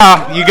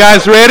You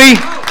guys ready?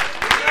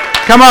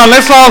 Come on,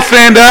 let's all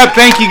stand up.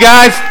 Thank you,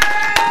 guys.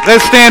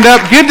 Let's stand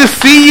up. Good to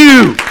see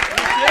you.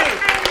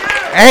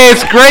 Hey,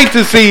 it's great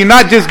to see you.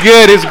 Not just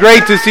good, it's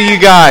great to see you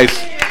guys.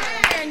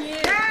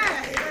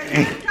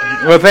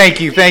 Well,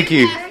 thank you.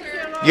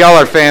 Y'all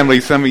are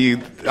family. Some of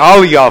you,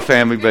 all of y'all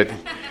family, but,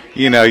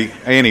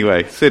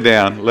 anyway, sit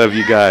down. Love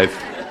you guys.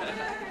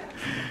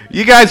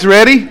 You guys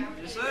ready?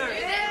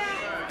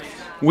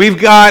 We've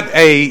got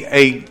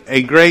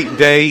a great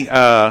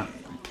day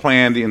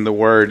planned in the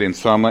Word, and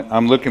so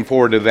I'm looking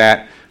forward to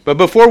that. But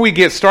before we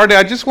get started,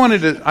 I just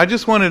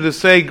wanted to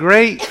say,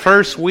 great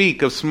first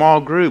week of small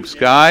groups,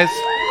 guys.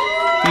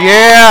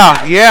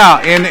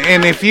 Yeah.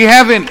 And if you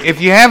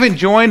haven't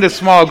joined a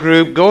small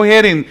group, go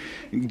ahead and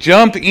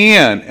jump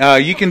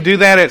in. You can do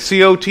that at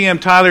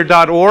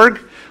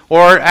cotmtyler.org,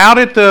 or out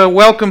at the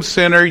Welcome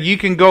Center. You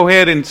can go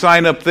ahead and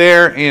sign up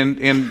there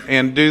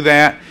and do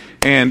that.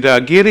 And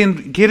get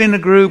in a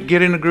group.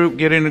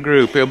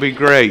 It'll be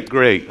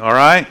great. All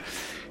right.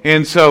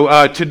 And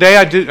so today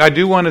I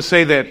do want to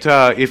say that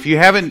if you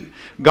haven't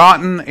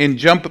gotten and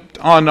jumped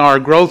on our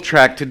growth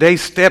track,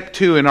 today's step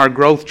 2 in our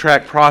growth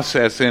track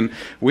process, and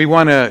we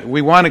want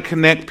to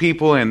connect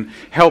people and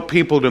help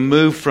people to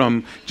move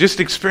from just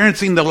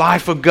experiencing the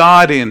life of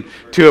God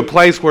to a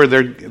place where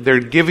they're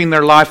giving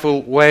their life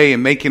away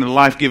and making a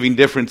life-giving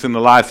difference in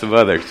the lives of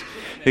others.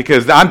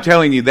 Because I'm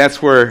telling you,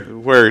 that's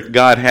where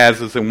God has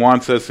us and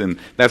wants us, and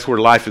that's where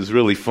life is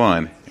really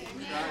fun.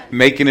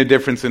 Making a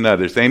difference in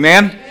others.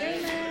 Amen?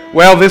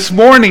 Well, this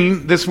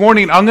morning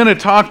I'm going to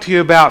talk to you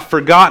about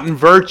forgotten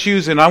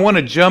virtues, and I want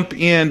to jump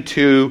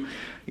into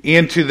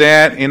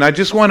that. And I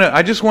just want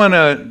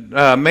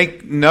to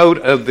make note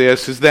of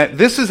this, is that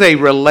this is a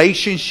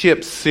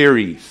relationship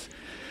series.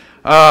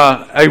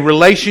 A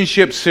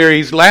relationship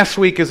series. Last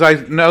week, as I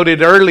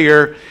noted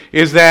earlier,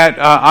 is that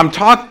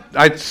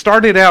I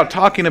started out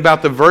talking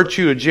about the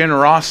virtue of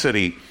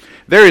generosity.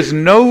 There is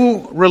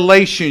no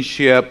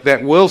relationship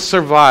that will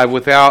survive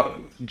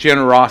without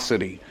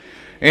generosity.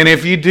 And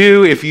if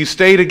you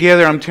stay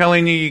together, I'm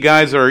telling you, you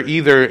guys are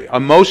either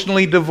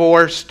emotionally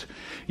divorced,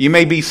 you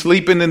may be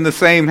sleeping in the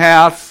same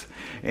house,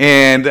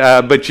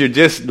 but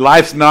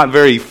life's not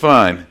very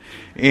fun.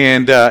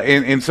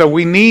 And so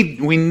we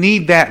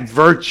need that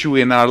virtue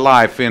in our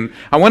life. And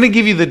I want to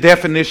give you the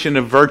definition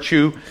of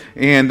virtue.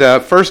 And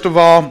first of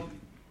all,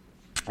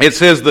 it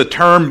says the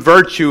term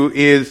virtue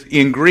is,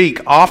 in Greek,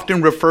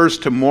 often refers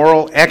to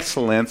moral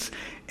excellence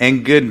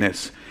and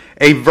goodness.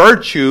 A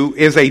virtue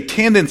is a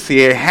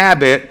tendency, a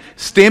habit,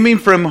 stemming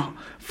from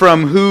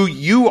who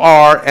you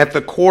are at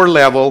the core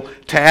level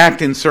to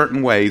act in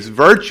certain ways.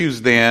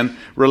 Virtues then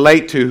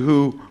relate to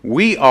who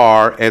we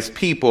are as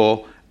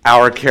people,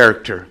 our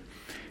character.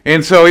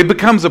 And so it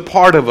becomes a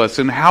part of us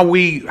and how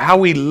we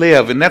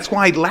live. And that's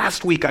why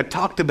last week I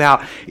talked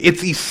about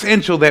it's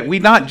essential that we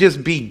not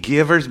just be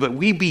givers, but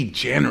we be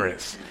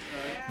generous.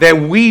 That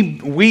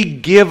we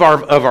give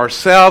of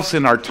ourselves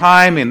and our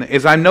time. And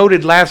as I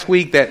noted last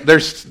week, that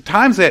there's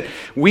times that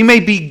we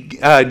may be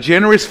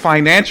generous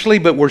financially,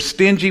 but we're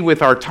stingy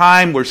with our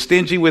time. We're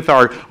stingy with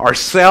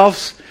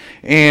ourselves.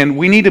 And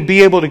we need to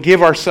be able to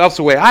give ourselves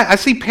away. I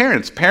see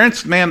parents.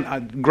 Parents,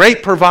 man,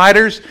 great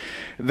providers.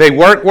 They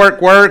work.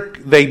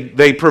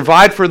 They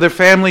provide for their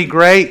family,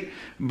 great.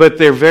 But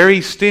they're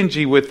very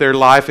stingy with their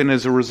life. And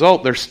as a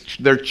result,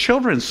 their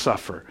children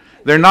suffer.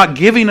 They're not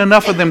giving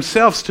enough of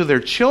themselves to their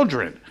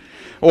children,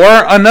 or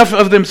enough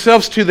of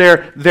themselves to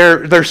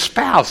their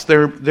spouse,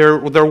 their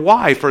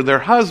wife or their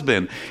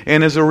husband.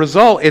 And as a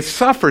result, it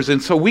suffers.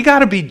 And so we got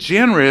to be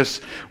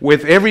generous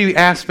with every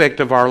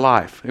aspect of our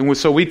life. And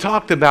so we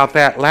talked about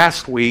that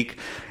last week.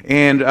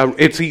 And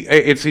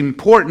it's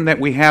important that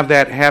we have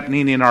that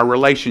happening in our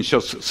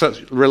relationships.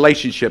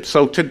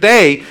 So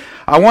today,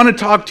 I want to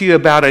talk to you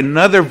about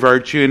another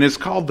virtue, and it's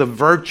called the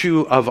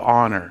virtue of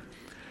honor.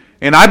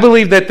 And I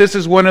believe that this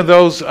is one of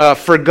those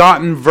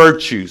forgotten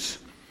virtues,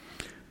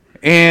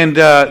 and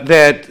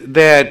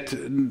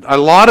that a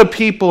lot of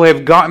people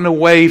have gotten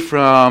away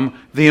from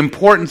the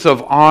importance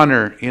of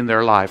honor in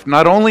their life.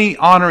 Not only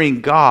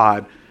honoring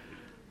God,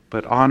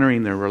 but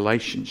honoring their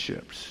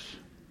relationships.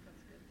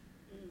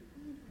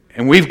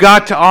 And we've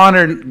got to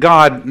honor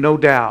God, no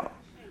doubt.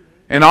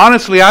 And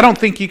honestly, I don't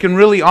think you can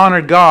really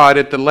honor God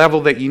at the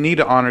level that you need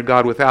to honor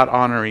God without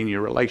honoring your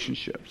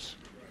relationships.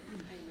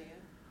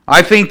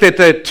 I think that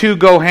the two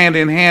go hand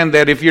in hand,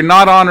 that if you're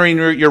not honoring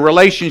your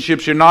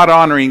relationships, you're not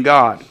honoring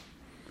God.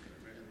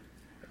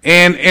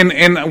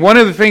 And one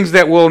of the things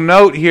that we'll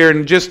note here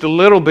in just a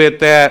little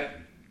bit,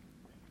 that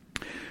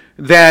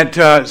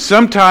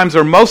sometimes,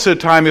 or most of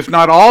the time, if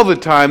not all the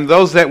time,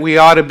 those that we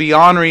ought to be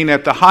honoring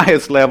at the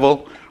highest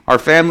level, our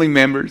family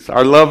members,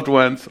 our loved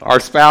ones, our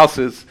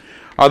spouses,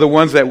 are the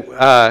ones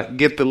that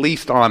get the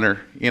least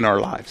honor in our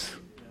lives.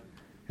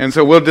 And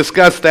so we'll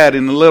discuss that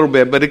in a little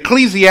bit. But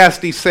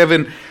Ecclesiastes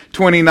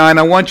 7:29,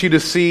 I want you to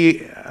see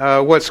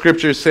what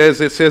Scripture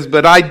says. It says,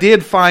 "But I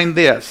did find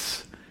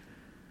this."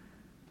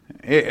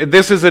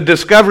 This is a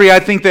discovery I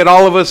think that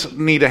all of us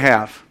need to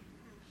have.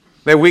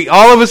 That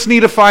all of us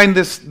need to find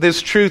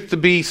this truth to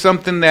be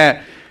something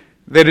that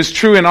that is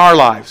true in our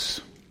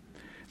lives.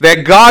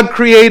 That God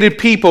created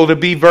people to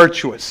be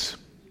virtuous.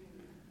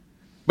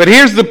 But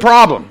here's the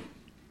problem.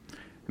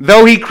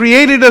 Though He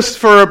created us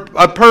for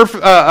a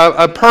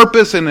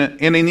purpose and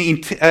an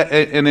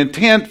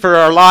intent for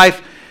our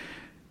life,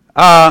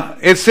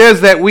 it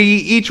says that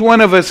each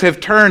one of us have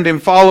turned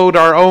and followed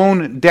our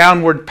own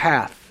downward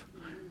path.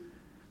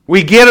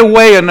 We get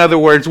away, in other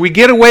words, we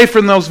get away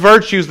from those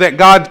virtues that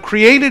God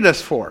created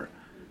us for.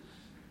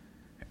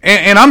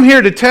 And I'm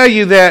here to tell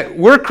you that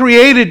we're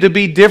created to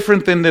be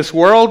different than this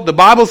world. The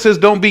Bible says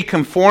don't be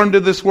conformed to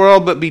this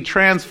world, but be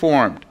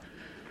transformed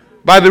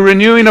by the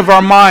renewing of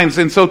our minds.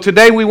 And so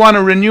today we want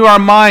to renew our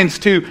minds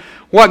to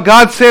what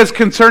God says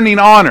concerning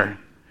honor.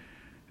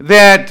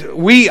 That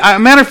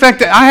matter of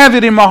fact, I have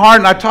it in my heart,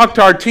 and I talked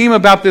to our team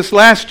about this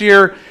last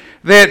year,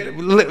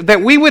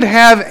 that we would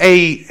have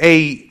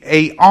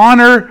a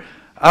honor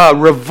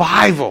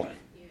revival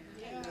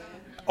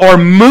or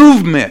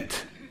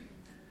movement.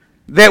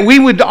 That we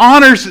would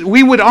honor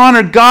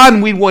God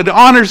and we would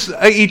honor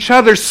each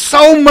other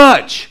so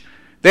much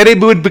that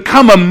it would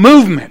become a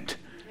movement.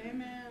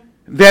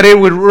 That it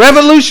would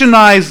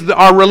revolutionize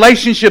our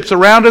relationships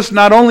around us,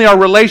 not only our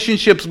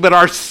relationships, but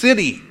our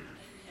city.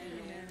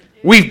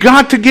 We've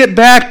got to get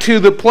back to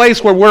the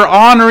place where we're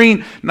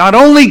honoring not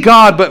only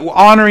God, but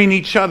honoring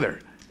each other.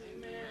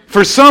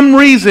 For some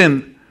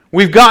reason,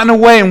 we've gotten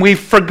away and we've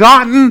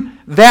forgotten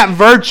that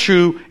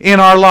virtue in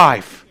our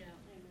life.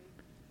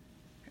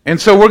 And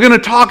so we're going to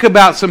talk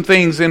about some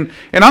things, and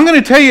I'm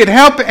going to tell you, it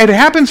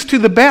happens to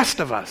the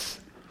best of us.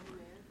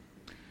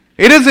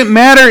 It doesn't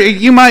matter.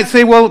 You might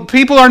say, well,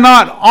 people are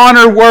not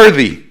honor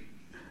worthy.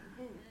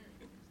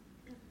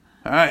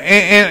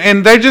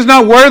 And they're just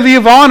not worthy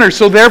of honor,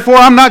 so therefore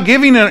I'm not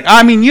giving it.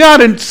 I mean, you ought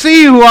to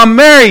see who I'm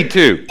married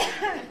to.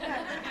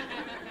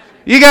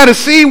 You got to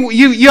see.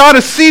 You ought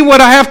to see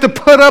what I have to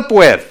put up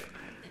with.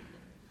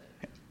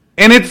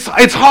 And it's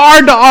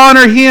hard to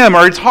honor him,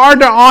 or it's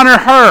hard to honor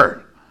her.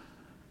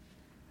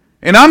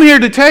 And I'm here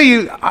to tell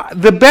you,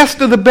 the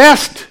best of the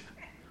best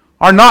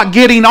are not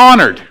getting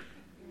honored.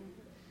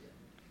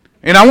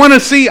 And I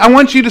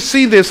want you to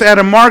see this out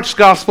of Mark's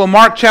Gospel,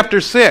 Mark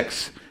chapter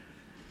 6.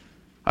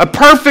 A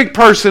perfect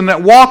person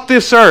that walked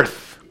this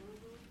earth,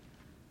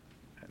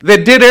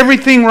 that did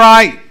everything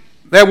right,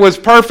 that was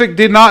perfect,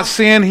 did not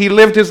sin. He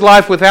lived his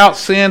life without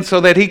sin so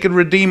that he could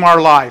redeem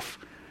our life.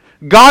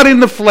 God in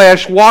the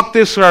flesh walked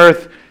this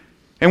earth,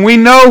 and we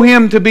know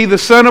him to be the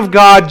Son of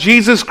God,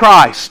 Jesus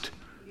Christ.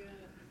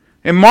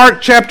 In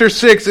Mark chapter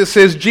 6, it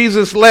says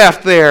Jesus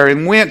left there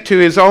and went to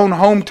his own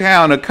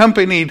hometown,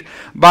 accompanied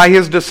by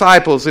his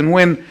disciples. And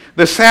when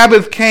the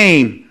Sabbath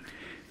came,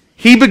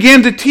 he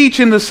began to teach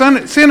in the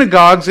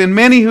synagogues, and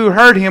many who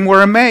heard him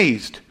were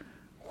amazed.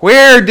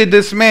 Where did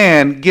this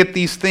man get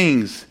these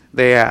things?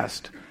 They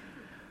asked.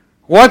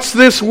 What's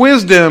this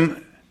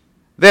wisdom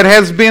that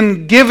has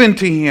been given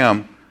to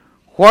him?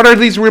 What are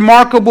these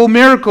remarkable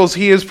miracles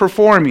he is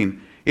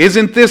performing?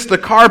 Isn't this the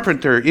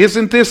carpenter?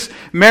 Isn't this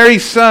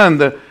Mary's son,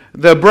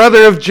 the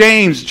brother of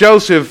James,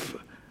 Joseph,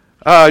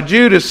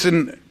 Judas,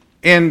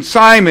 and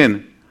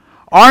Simon?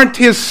 Aren't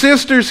his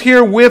sisters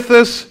here with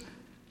us?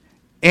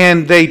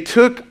 And they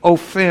took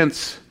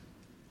offense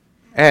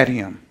at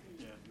him.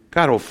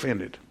 Got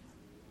offended.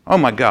 Oh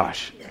my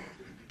gosh.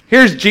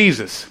 Here's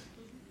Jesus.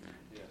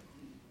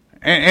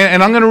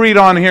 And I'm going to read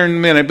on here in a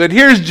minute. But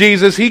here's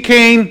Jesus. He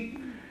came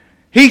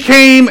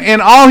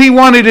and all he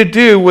wanted to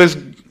do was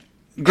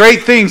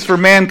great things for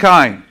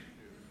mankind.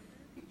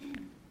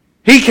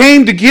 He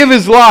came to give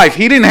his life.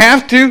 He didn't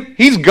have to.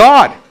 He's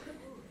God.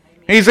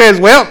 He says,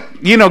 well,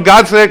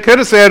 God could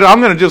have said,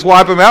 I'm going to just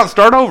wipe him out and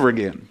start over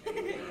again.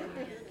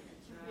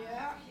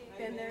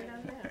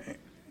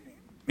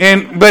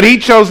 But he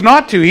chose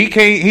not to.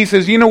 He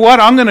says, you know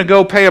what? I'm going to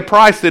go pay a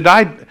price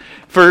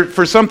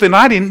for something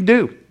I didn't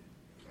do.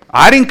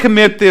 I didn't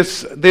commit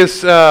this sin.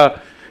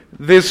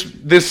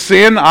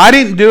 I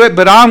didn't do it,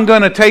 but I'm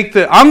going to take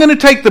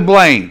the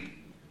blame.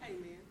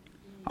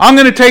 I'm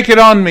going to take it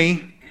on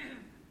me,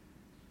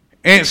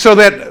 and so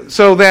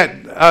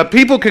that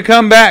people could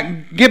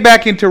get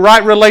back into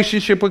right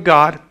relationship with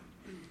God.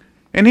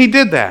 And he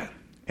did that,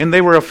 and they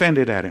were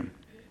offended at him.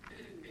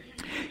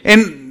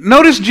 And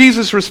notice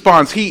Jesus'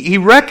 response. He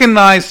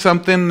recognized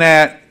something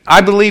that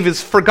I believe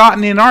is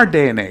forgotten in our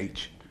day and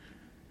age.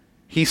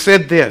 He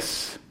said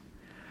this: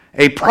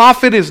 a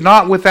prophet is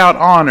not without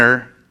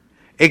honor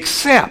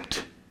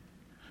except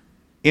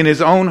in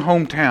his own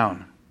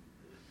hometown,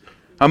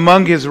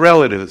 among his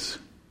relatives,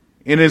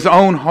 in his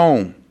own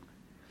home.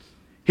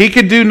 He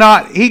could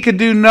not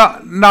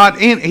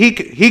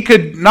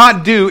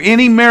do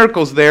any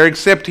miracles there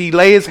except he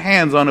lay his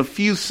hands on a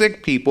few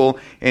sick people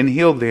and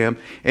healed them,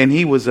 and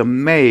he was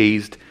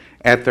amazed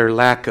at their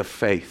lack of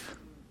faith.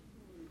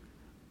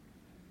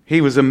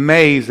 He was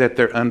amazed at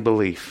their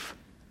unbelief.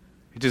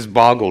 It just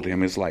boggled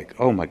him. It's like,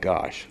 oh my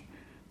gosh,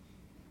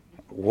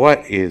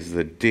 what is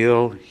the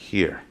deal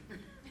here?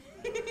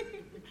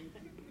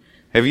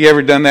 Have you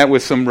ever done that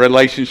with some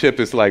relationship?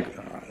 It's like,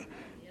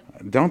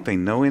 don't they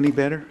know any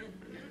better?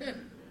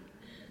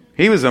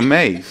 He was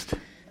amazed.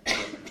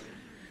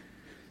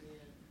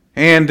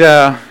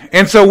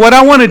 And so what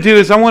I want to do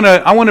is I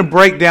want to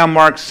break down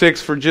Mark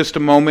 6 for just a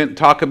moment and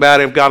talk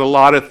about it. I've got a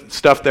lot of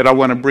stuff that I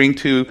want to bring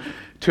to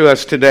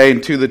us today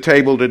and to the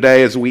table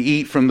today as we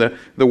eat from the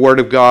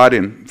Word of God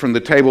and from the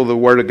table of the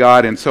Word of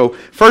God. And so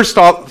first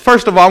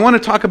of all, I want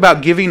to talk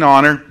about giving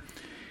honor.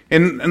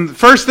 And the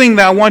first thing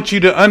that I want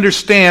you to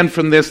understand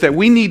from this that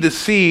we need to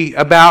see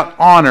about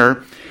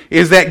honor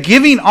is that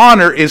giving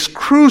honor is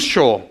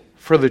crucial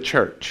for the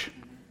church.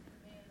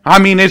 I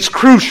mean, it's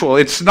crucial.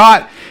 It's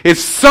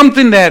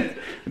something that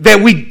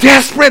we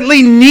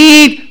desperately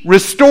need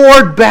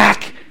restored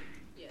back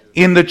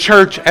in the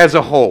church as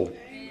a whole.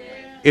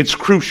 It's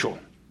crucial.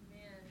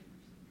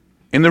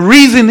 And the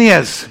reason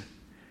is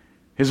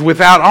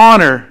without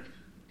honor,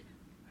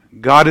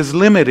 God is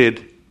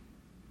limited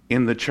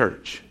in the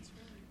church.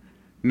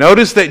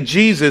 Notice that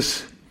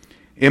Jesus,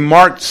 in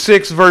Mark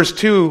 6, verse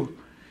 2,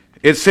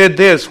 it said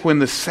this, when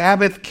the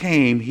Sabbath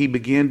came, he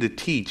began to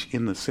teach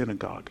in the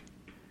synagogue.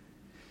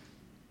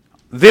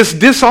 This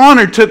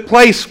dishonor took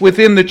place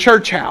within the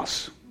church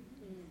house.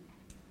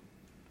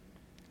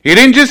 It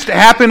didn't just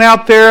happen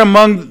out there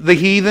among the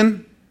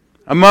heathen,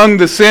 among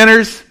the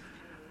sinners,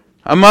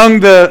 among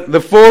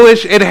the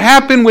foolish. It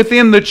happened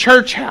within the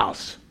church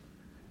house,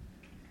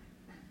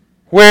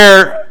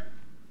 where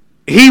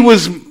he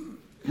was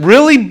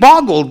really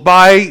boggled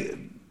by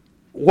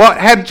what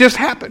had just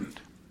happened.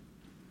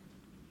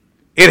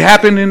 It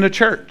happened in the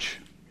church.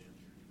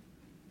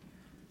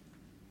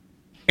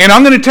 And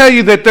I'm going to tell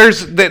you that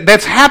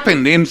that's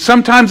happened, and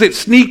sometimes it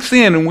sneaks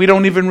in and we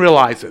don't even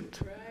realize it.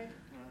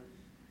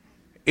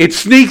 It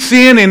sneaks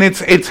in and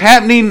it's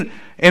happening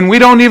and we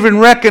don't even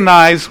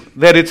recognize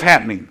that it's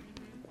happening.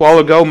 A while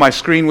ago my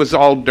screen was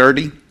all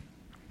dirty.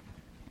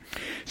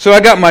 So I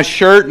got my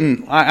shirt,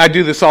 and I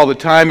do this all the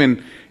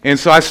time, and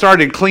so I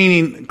started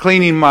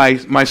cleaning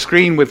my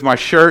screen with my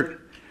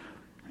shirt.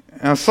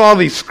 And I saw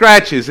these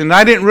scratches, and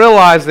I didn't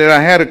realize that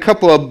I had a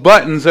couple of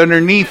buttons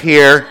underneath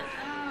here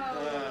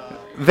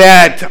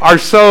that are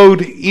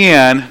sewed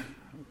in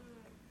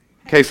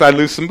case I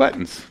lose some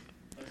buttons.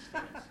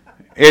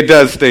 It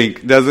does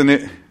stink, doesn't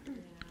it?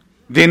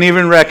 Didn't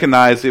even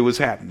recognize it was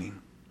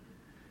happening.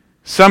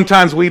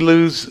 Sometimes we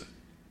lose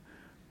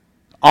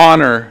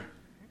honor,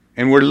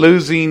 and we're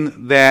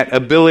losing that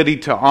ability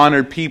to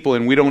honor people,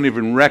 and we don't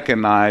even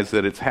recognize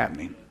that it's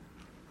happening.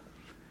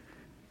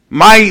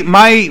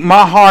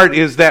 My heart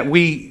is that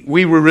we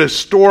would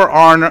restore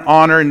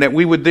honor, and that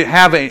we would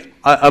have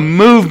a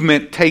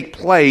movement take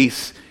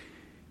place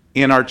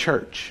in our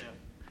church,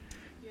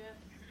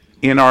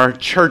 in our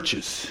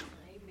churches,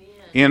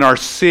 in our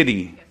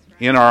city,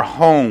 in our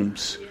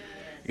homes,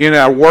 in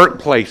our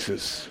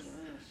workplaces.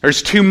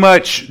 There's too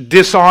much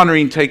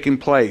dishonoring taking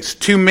place.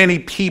 Too many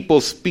people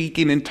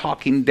speaking and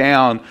talking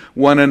down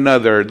one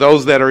another.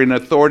 Those that are in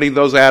authority,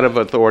 those out of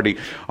authority.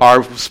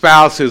 Our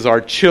spouses, our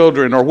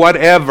children, or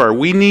whatever.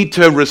 We need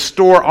to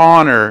restore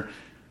honor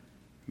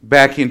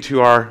back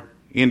into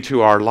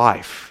our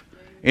life.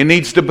 It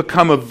needs to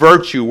become a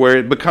virtue where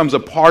it becomes a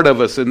part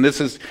of us, and this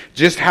is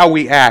just how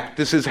we act.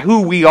 This is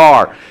who we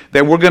are.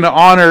 That we're going to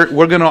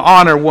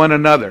honor one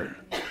another.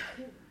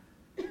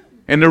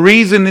 And the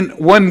reason,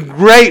 one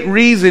great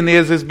reason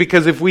is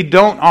because if we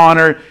don't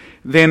honor,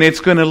 then it's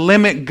going to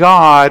limit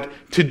God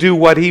to do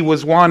what He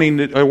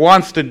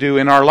wants to do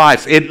in our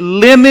lives. It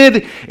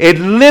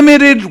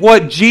limited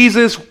what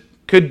Jesus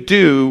could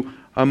do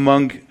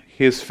among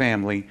His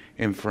family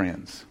and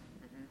friends.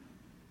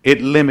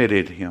 It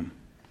limited Him.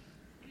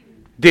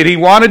 Did He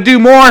want to do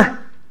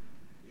more?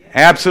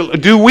 Absolutely.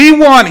 Do we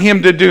want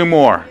Him to do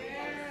more?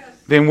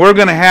 Then we're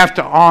going to have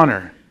to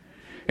honor.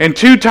 And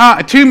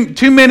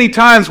too many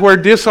times where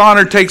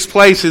dishonor takes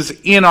place is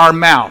in our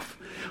mouth,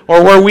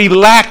 or where we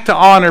lack to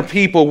honor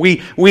people.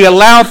 We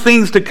allow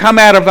things to come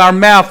out of our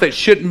mouth that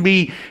shouldn't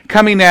be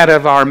coming out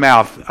of our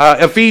mouth.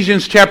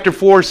 Ephesians chapter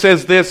 4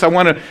 says this. I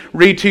want to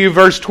read to you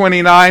verse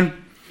 29.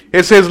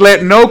 It says,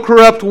 "Let no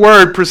corrupt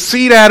word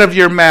proceed out of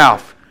your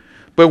mouth,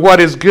 but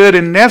what is good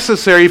and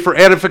necessary for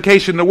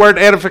edification." The word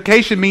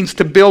edification means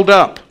to build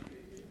up.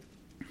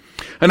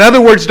 In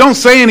other words, don't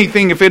say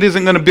anything if it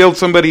isn't going to build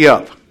somebody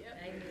up.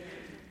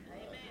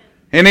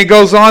 And it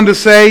goes on to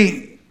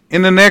say,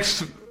 in the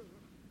next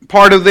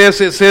part of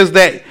this, it says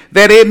that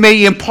it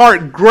may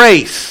impart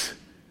grace.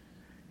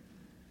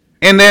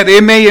 And that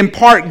it may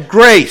impart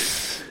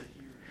grace.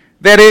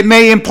 That it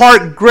may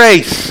impart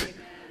grace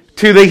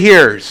to the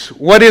hearers.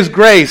 What is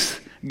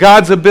grace?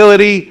 God's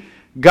ability,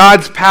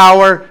 God's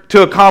power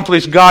to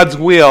accomplish God's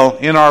will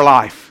in our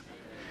life.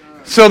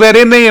 So that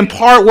it may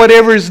impart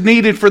whatever is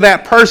needed for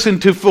that person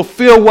to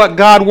fulfill what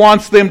God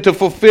wants them to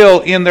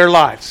fulfill in their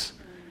lives.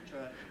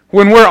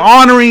 When we're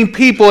honoring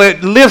people,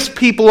 it lifts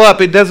people up.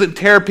 It doesn't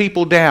tear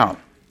people down.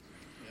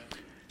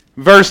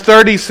 Verse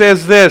 30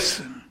 says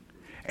this,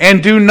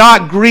 "And do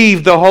not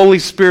grieve the Holy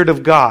Spirit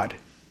of God."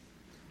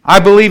 I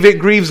believe it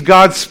grieves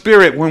God's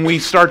Spirit when we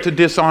start to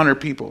dishonor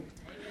people.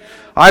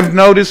 I've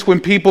noticed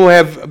when people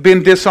have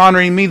been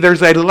dishonoring me,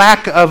 there's a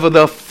lack of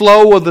the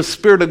flow of the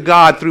Spirit of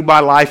God through my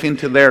life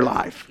into their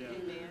life.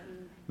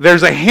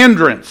 There's a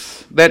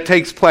hindrance that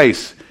takes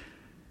place.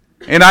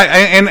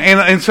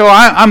 And so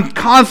I'm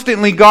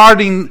constantly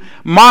guarding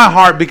my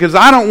heart because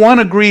I don't want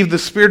to grieve the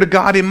Spirit of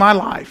God in my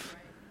life.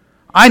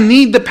 I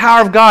need the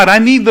power of God. I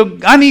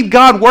need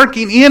God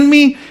working in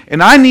me,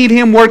 and I need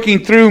Him working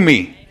through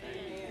me.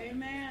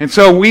 Amen. And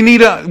so we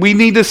need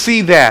to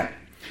see that.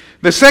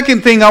 The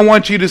second thing I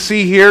want you to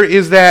see here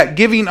is that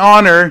giving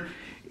honor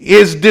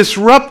is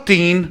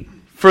disrupting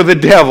for the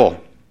devil.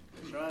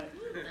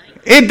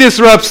 It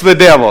disrupts the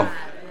devil.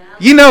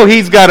 You know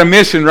he's got a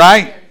mission,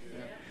 right?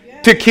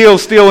 To kill,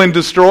 steal, and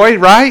destroy,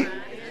 right?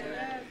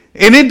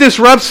 And it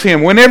disrupts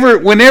him. Whenever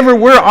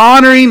we're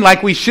honoring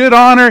like we should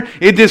honor,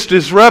 it just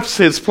disrupts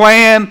his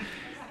plan,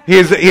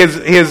 his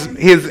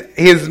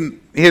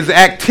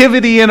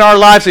activity in our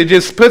lives. It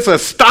just puts a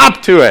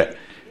stop to it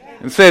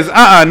and says,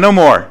 no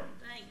more.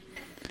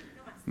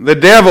 The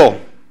devil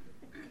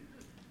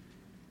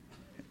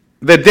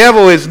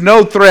is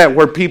no threat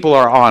where people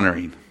are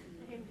honoring.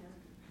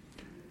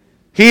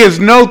 He is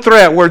no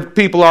threat where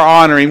people are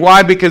honoring.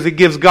 Why? Because it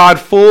gives God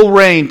full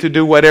reign to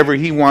do whatever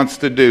He wants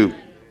to do.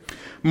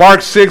 Mark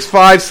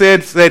 6:5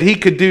 says that he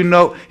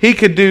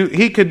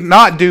could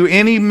not do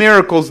any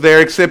miracles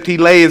there except He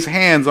lay His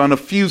hands on a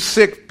few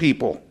sick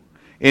people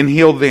and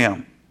heal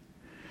them.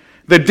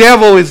 The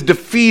devil is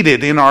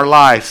defeated in our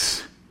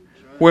lives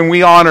when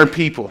we honor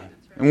people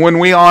and when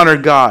we honor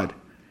God.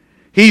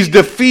 He's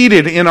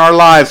defeated in our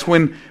lives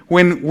when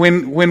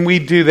we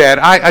do that.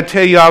 I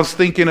tell you, I was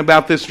thinking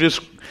about this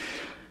just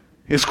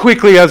as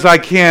quickly as I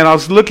can. I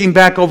was looking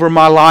back over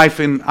my life,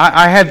 and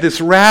I had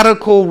this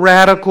radical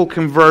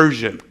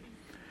conversion.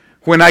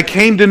 When I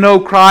came to know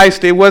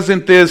Christ, it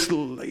wasn't this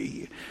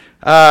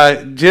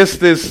just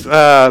this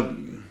prayer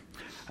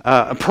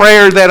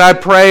that I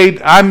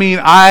prayed. I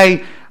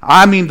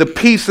mean the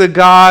peace of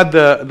God.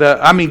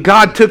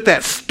 God took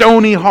that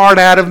stony heart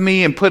out of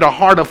me and put a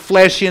heart of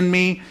flesh in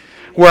me,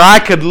 where I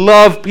could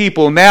love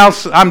people. Now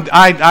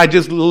I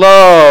just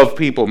love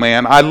people,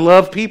 man. I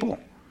love people.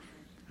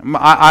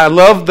 I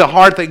love the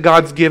heart that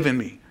God's given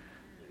me.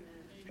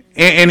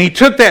 And He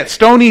took that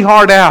stony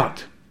heart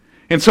out.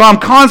 And so I'm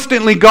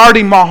constantly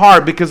guarding my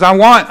heart because I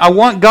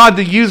want God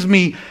to use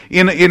me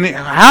in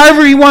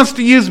however He wants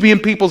to use me in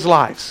people's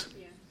lives.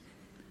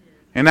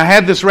 And I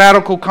had this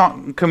radical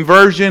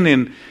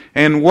conversion,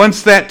 and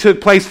once that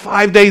took place,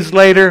 5 days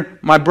later,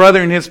 my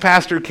brother and his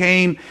pastor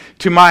came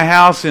to my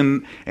house,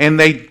 and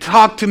they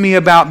talked to me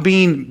about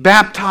being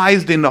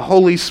baptized in the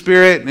Holy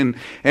Spirit and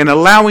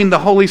allowing the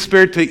Holy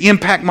Spirit to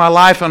impact my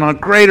life on a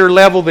greater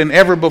level than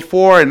ever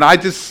before. And I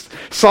just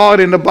saw it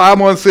in the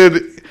Bible and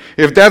said,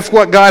 if that's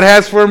what God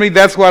has for me,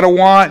 that's what I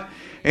want.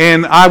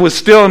 And I was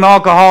still an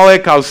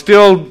alcoholic. I was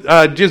still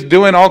just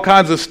doing all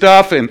kinds of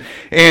stuff. And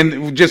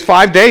just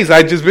 5 days.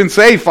 I'd just been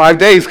saved 5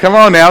 days. Come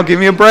on now, give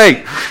me a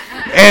break.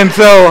 And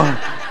so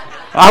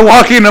I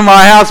walk into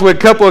my house with a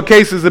couple of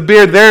cases of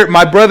beer. There,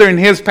 my brother and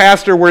his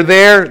pastor were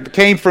there.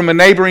 Came from a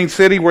neighboring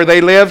city where they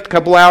lived, a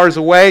couple hours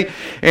away.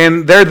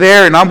 And they're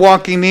there, and I'm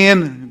walking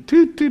in.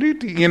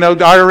 I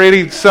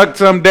already sucked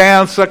some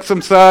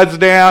suds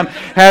down,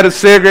 had a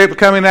cigarette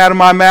coming out of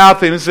my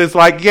mouth, and it's just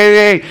like,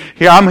 yay,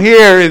 I'm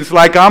here. It's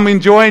like I'm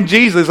enjoying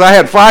Jesus. I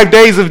had 5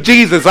 days of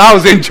Jesus. I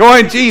was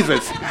enjoying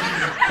Jesus.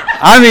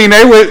 I mean,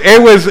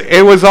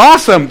 it was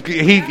awesome.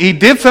 He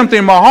did something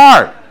in my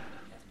heart.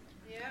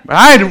 But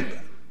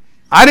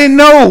I didn't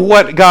know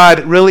what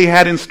God really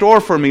had in store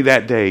for me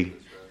that day.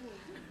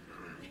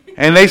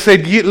 And they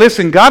said,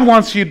 listen, God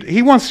wants you,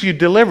 He wants you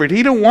delivered.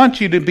 He don't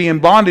want you to be in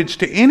bondage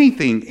to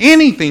anything.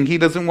 Anything He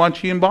doesn't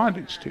want you in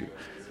bondage to.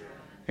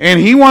 And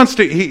He wants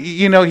to,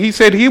 He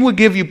said He would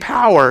give you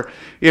power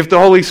if the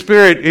Holy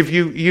Spirit, if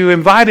you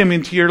invite Him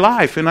into your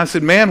life. And I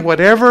said, man,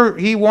 whatever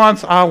He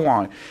wants, I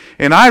want.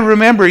 And I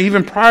remember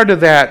even prior to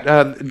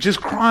that,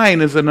 just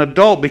crying as an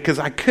adult because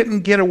I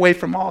couldn't get away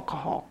from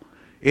alcohol.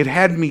 It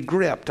had me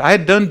gripped. I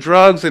had done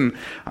drugs, and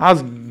I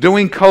was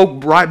doing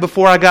coke right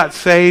before I got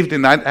saved.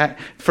 And I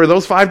for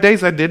those 5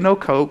 days, I did no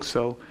coke,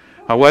 so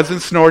I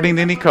wasn't snorting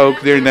any coke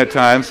during that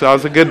time. So I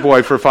was a good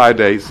boy for 5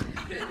 days.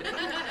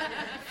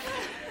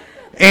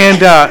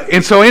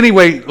 And so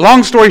anyway,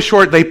 long story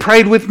short, they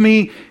prayed with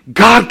me.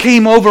 God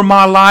came over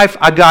my life.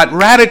 I got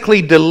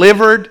radically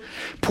delivered.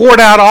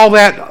 Poured out all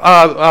that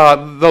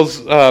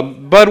those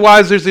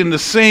Budweisers in the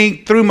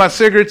sink, threw my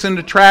cigarettes in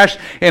the trash,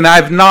 and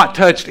I've not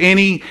touched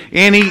any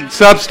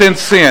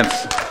substance since.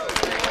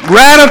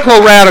 Radical.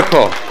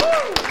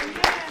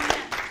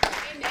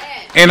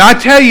 And I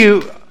tell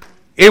you,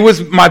 it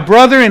was my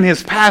brother and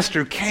his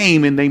pastor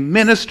came and they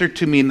ministered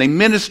to me and they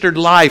ministered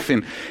life,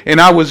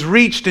 and I was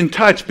reached and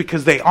touched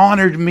because they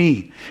honored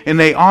me and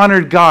they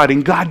honored God,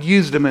 and God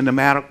used them in a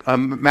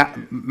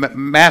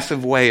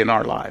massive way in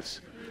our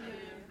lives.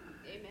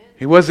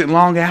 It wasn't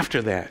long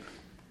after that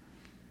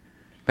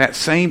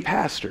same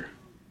pastor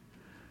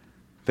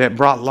that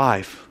brought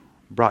life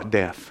brought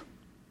death.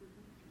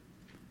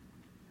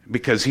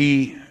 Because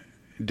he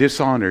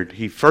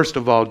first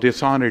of all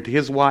dishonored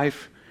his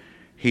wife.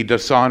 He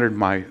dishonored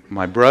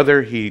my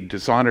brother. He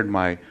dishonored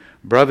my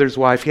brother's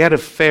wife. He had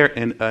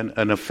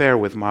an affair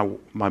with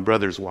my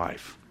brother's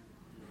wife.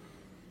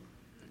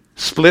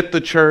 split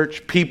the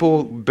church.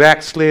 People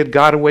backslid,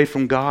 got away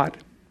from God.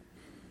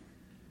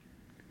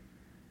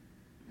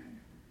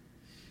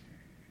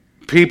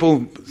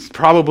 People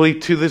probably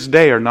to this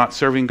day are not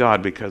serving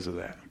God because of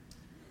that.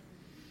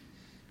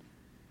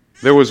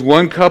 There was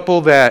one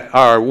couple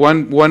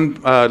one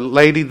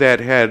lady that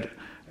had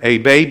a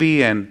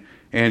baby, and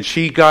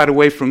she got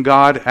away from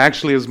God.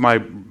 Actually, it was my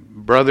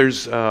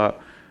brother's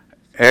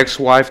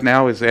ex-wife,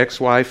 now his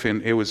ex-wife,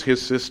 and it was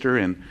his sister,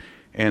 and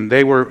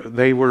they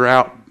were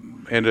out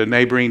in a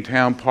neighboring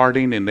town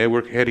partying, and they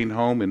were heading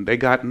home, and they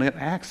got in an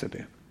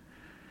accident,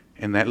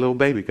 and that little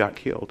baby got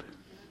killed.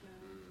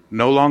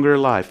 No longer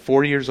alive,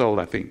 4 years old,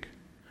 I think.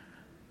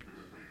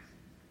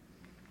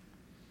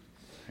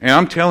 And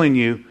I'm telling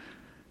you,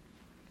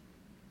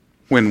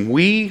 when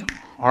we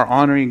are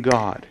honoring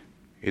God,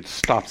 it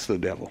stops the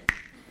devil.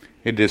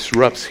 It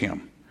disrupts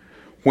him.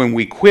 When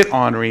we quit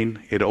honoring,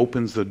 it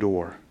opens the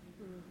door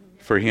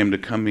for him to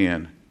come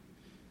in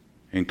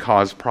and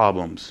cause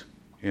problems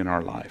in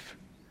our life.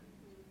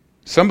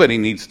 Somebody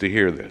needs to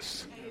hear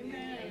this.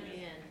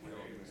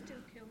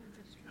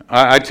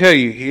 I tell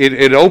you,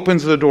 it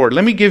opens the door.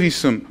 Let me give you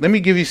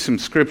some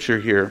scripture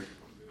here.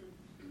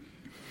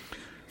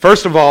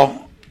 First of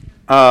all,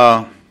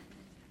 1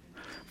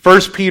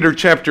 Peter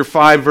chapter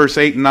 5, verse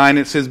 8 and 9,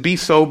 it says, "Be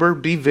sober,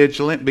 be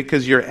vigilant,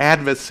 because your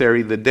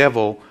adversary, the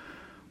devil,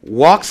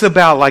 walks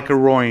about like a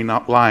roaring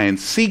lion,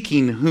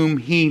 seeking whom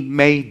he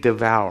may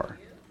devour.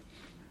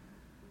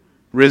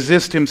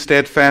 Resist him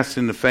steadfast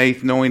in the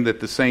faith, knowing that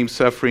the same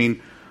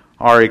suffering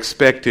are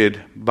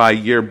experienced by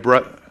your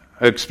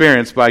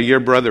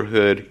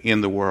brotherhood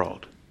in the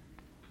world."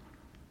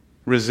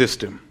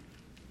 Resist him.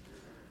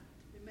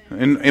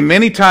 And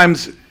many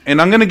times,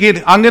 and I'm going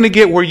to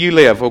get where you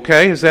live,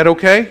 okay? Is that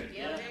okay?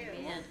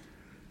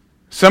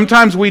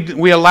 Sometimes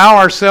we allow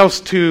ourselves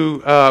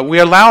to we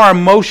allow our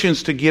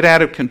emotions to get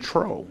out of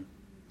control.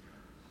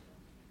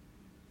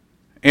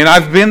 And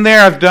I've been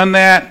there, I've done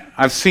that.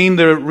 I've seen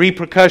the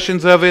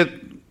repercussions of it.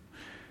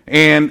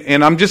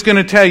 And I'm just going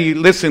to tell you,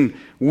 listen,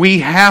 we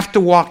have to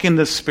walk in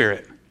the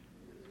Spirit.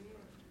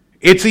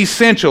 It's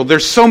essential.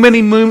 There's so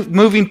many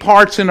moving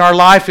parts in our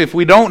life. If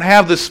we don't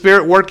have the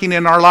Spirit working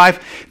in our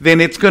life,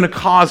 then it's going to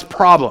cause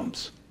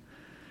problems.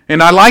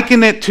 And I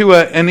liken it to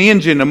an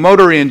engine, a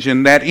motor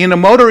engine, that in a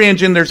motor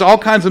engine there's all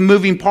kinds of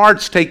moving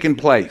parts taking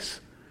place.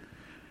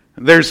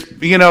 There's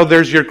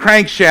your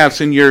crankshafts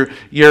and your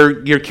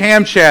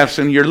camshafts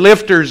and your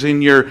lifters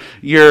and your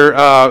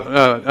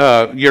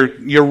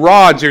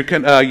rods,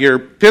 your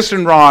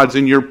piston rods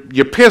and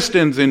your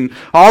pistons and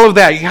all of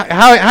that.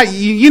 How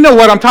you know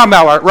what I'm talking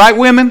about, right,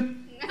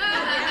 women?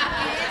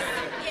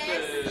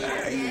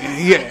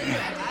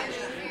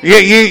 Yeah,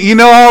 you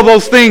know all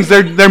those things.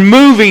 They're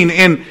moving,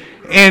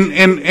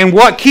 and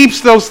what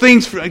keeps those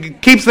things,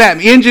 keeps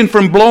that engine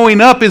from blowing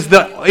up is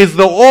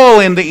the oil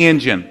in the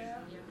engine.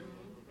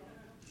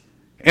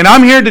 And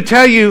I'm here to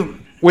tell you,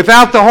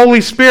 without the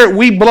Holy Spirit,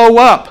 we blow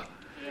up.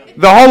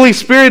 The Holy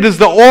Spirit is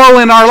the oil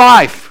in our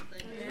life.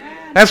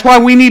 That's why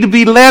we need to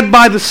be led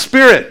by the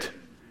Spirit.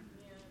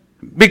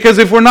 Because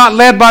if we're not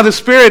led by the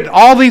Spirit,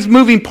 all these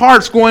moving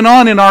parts going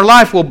on in our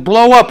life will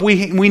blow up.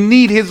 We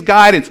need His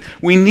guidance.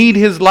 We need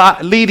His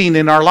leading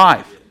in our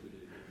life.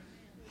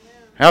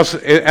 Else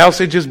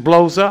it just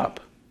blows up.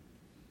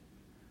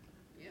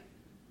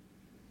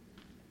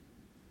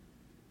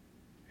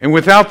 And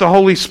without the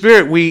Holy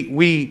Spirit,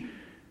 we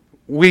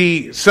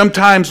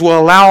sometimes will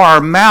allow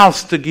our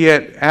mouths to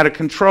get out of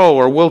control,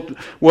 or we'll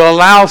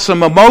allow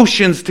some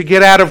emotions to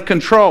get out of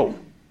control.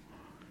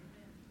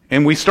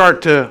 And we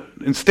start to,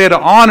 instead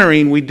of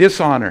honoring, we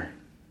dishonor.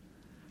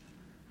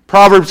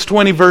 Proverbs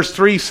 20 verse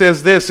 3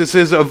 says this. It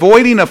says,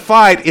 "Avoiding a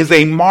fight is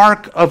a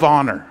mark of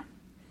honor.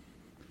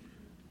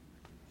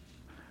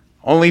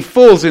 Only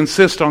fools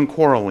insist on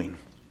quarreling."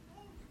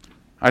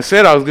 I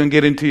said I was going to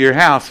get into your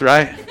house,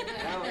 right?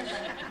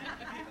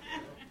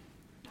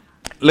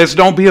 Let's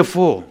don't be a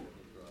fool.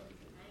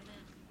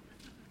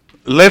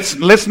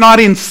 Let's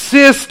not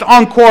insist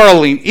on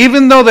quarreling.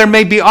 Even though there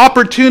may be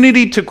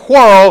opportunity to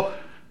quarrel.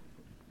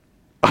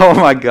 Oh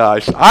my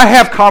gosh. I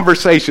have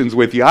conversations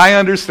with you. I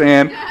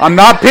understand. I'm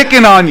not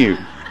picking on you.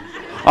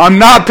 I'm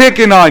not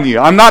picking on you.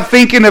 I'm not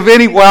thinking of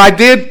any. Well, I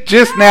did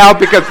just now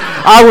because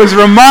I was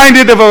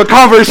reminded of a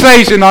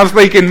conversation. I was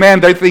thinking, man,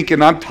 they're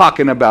thinking I'm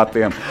talking about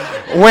them.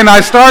 When I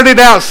started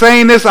out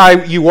saying this,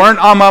 you weren't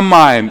on my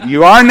mind.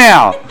 You are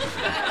now.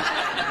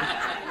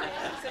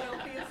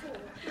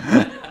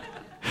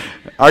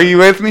 Are you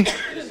with me?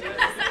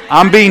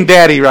 I'm being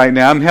daddy right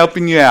now. I'm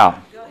helping you out.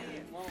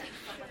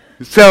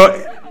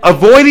 So,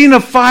 avoiding a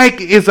fight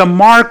is a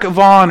mark of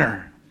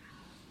honor.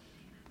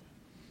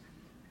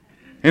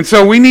 And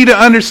so we need to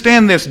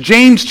understand this.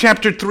 James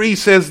chapter 3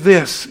 says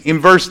this. In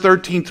verse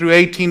 13 through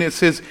 18 it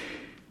says,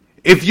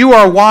 "If you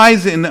are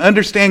wise and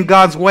understand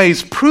God's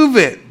ways, prove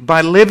it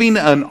by living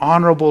an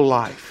honorable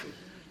life,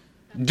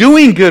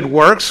 doing good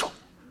works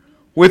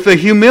with the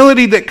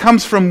humility that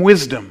comes from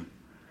wisdom.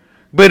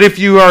 But if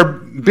you are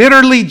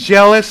bitterly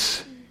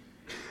jealous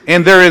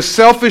and there is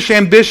selfish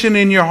ambition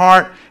in your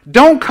heart,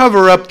 don't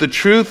cover up the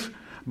truth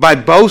by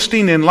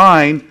boasting and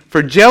lying,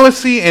 for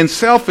jealousy and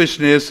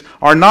selfishness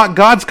are not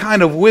God's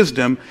kind of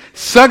wisdom.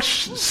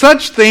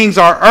 Such things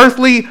are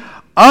earthly,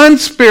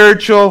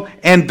 unspiritual,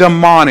 and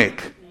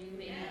demonic.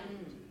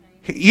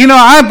 You know,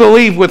 I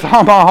believe with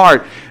all my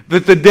heart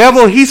that the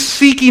devil, he's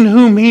seeking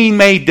whom he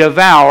may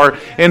devour.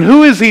 And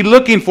who is he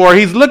looking for?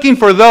 He's looking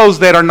for those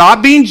that are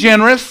not being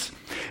generous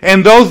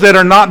and those that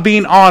are not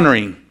being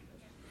honoring.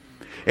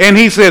 And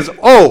he says,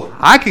 oh,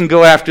 I can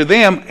go after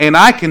them and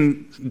I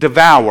can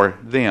devour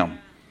them.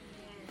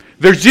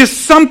 There's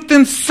just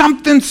something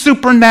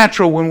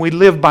supernatural when we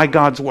live by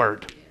God's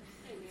Word.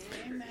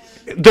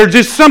 There's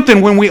just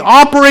something when we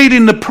operate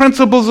in the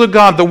principles of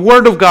God, the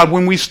Word of God,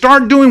 when we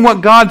start doing what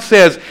God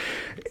says,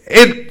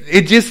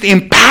 it just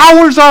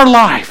empowers our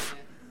life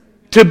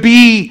to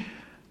be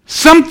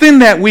something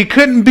that we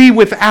couldn't be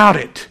without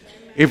it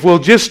if we'll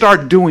just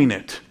start doing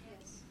it.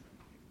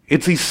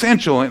 It's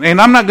essential. And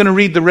I'm not going to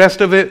read the rest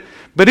of it,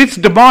 but it's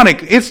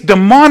demonic. It's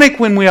demonic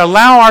when we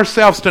allow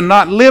ourselves to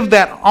not live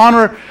that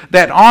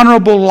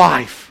honorable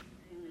life.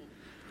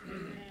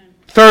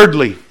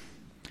 Thirdly,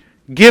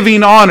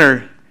 giving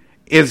honor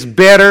is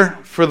better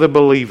for the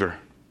believer.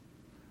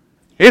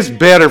 It's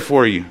better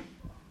for you.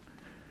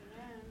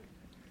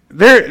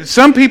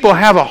 Some people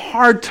have a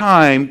hard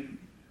time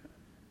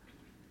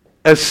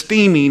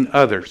esteeming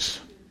others,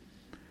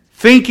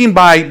 thinking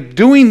by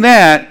doing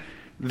that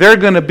they're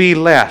going to be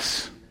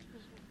less.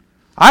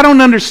 I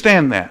don't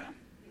understand that.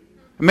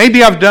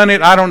 Maybe I've done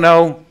it, I don't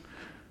know.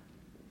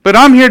 But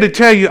I'm here to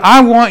tell you,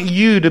 I want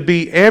you to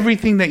be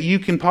everything that you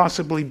can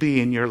possibly be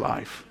in your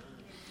life.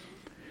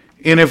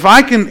 And if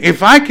I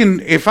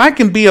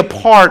can be a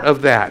part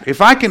of that,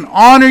 if I can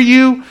honor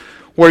you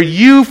where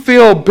you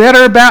feel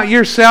better about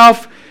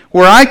yourself,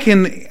 where I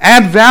can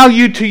add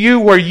value to you,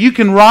 where you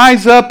can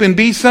rise up and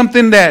be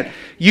something that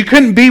you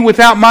couldn't be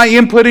without my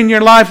input in your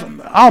life,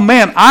 oh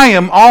man, I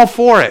am all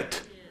for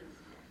it.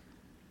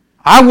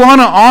 I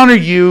want to honor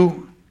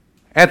you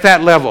at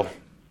that level.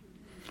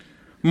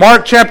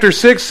 Mark chapter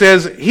 6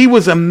 says, he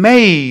was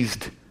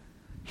amazed.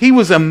 He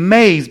was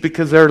amazed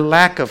because of their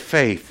lack of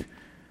faith.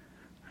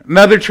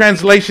 Another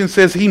translation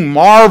says he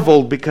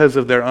marveled because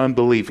of their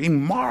unbelief. He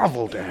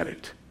marveled at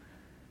it.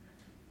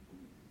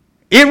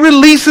 It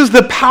releases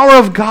the power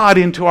of God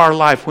into our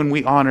life when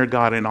we honor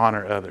God and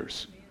honor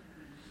others.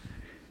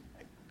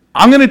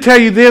 I'm going to tell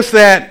you this,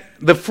 that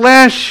the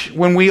flesh,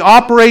 when we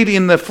operate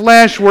in the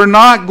flesh, we're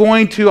not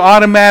going to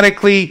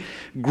automatically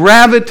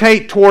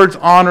gravitate towards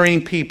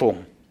honoring people.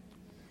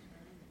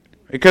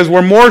 Because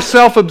we're more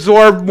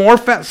self-absorbed, more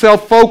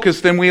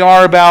self-focused than we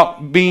are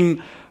about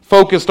being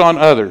focused on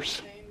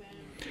others.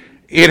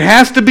 It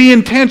has to be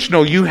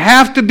intentional. You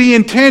have to be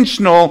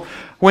intentional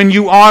when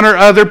you honor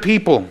other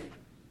people.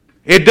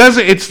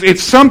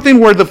 It's something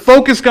where the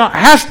focus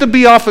has to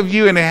be off of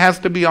you and it has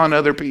to be on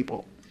other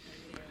people.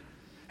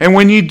 And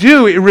when you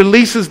do, it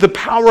releases the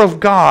power of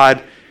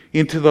God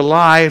into the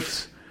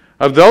lives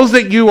of those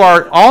that you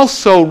are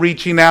also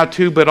reaching out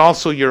to, but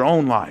also your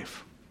own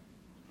life.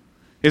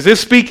 Is this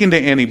speaking to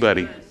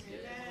anybody?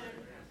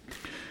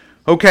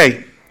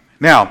 Okay,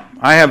 now,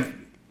 I have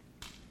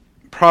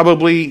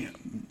probably,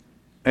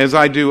 as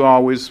I do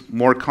always,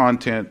 more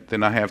content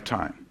than I have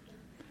time.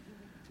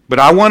 But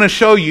I want to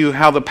show you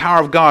how the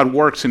power of God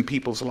works in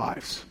people's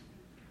lives.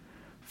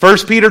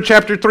 1 Peter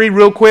chapter 3,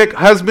 real quick.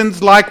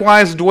 Husbands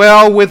likewise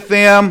dwell with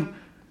them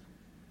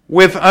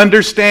with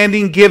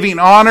understanding, giving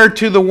honor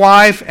to the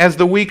wife as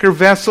the weaker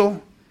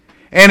vessel,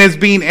 and as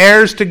being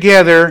heirs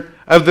together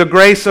of the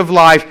grace of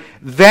life,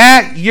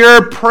 that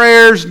your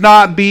prayers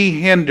not be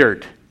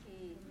hindered.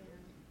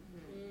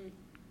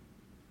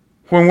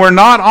 When we're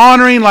not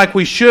honoring like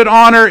we should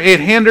honor, it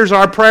hinders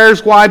our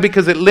prayers. Why?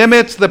 Because it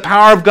limits the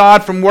power of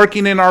God from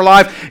working in our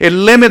life. It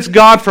limits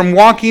God from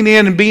walking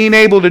in and being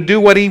able to do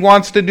what He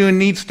wants to do and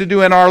needs to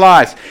do in our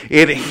lives.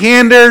 It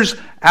hinders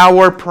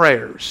our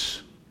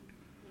prayers.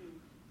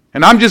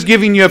 And I'm just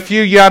giving you a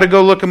few. You ought to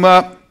go look them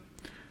up.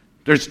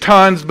 There's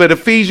tons, but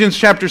Ephesians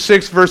chapter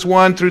 6, verse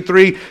 1 through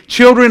 3.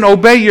 Children,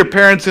 obey your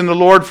parents in the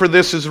Lord, for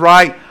this is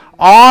right.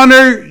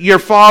 Honor your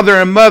father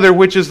and mother,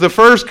 which is the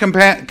first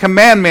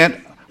commandment,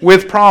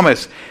 with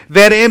promise,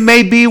 that it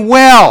may be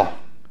well.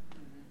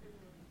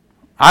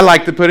 I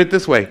like to put it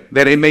this way,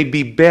 that it may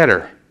be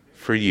better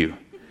for you.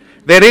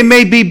 That it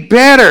may be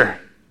better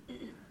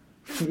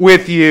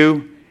with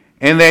you,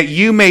 and that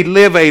you may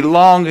live a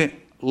long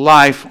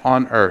life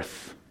on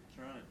earth.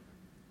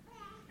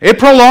 It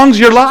prolongs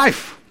your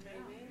life.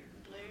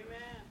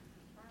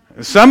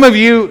 Some of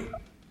you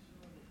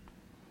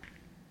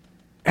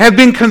have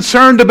been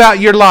concerned about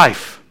your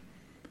life.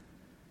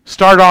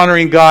 Start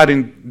honoring God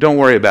and don't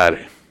worry about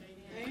it.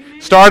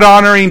 Start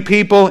honoring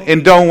people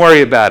and don't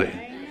worry about it.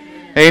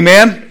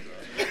 Amen?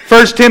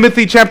 1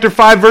 Timothy chapter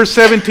 5, verse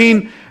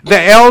 17. The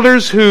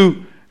elders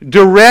who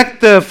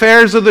direct the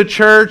affairs of the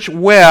church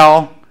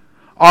well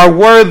are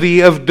worthy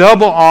of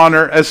double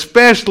honor,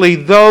 especially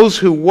those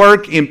who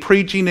work in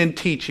preaching and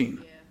teaching.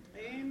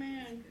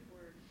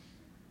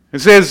 It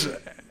says,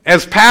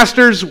 as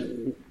pastors,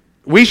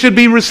 we should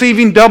be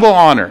receiving double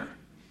honor.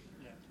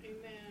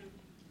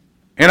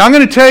 And I'm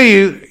going to tell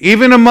you,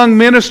 even among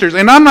ministers,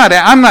 and I'm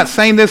not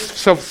saying this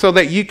so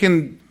that you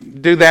can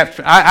do that.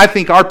 I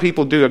think our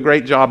people do a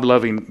great job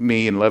loving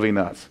me and loving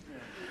us.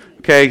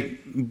 Okay?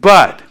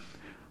 But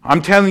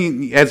I'm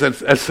telling you, as a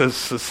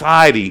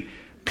society,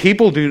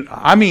 people do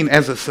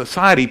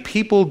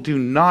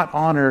not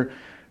honor,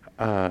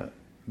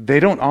 they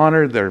don't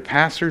honor their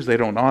pastors, they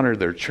don't honor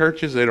their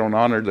churches, they don't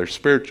honor their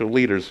spiritual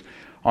leaders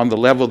on the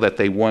level that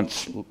they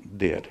once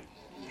did.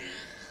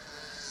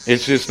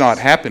 It's just not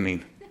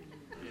happening.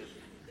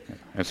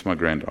 That's my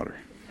granddaughter.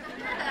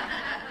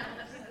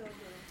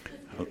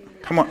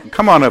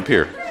 Come on up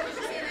here.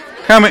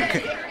 Come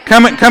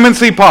and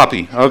see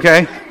Poppy,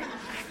 okay?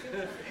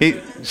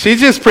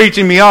 She's just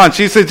preaching me on.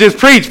 She said, "Just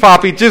preach,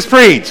 Poppy, just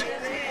preach."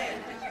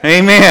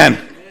 Amen.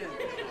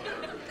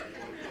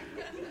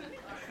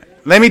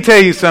 Let me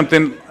tell you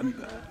something.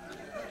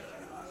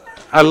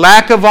 A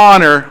lack of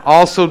honor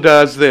also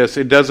does this.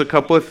 It does a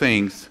couple of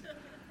things.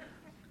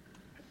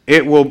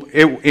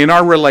 In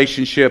our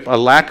relationship, a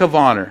lack of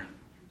honor,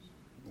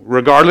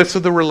 regardless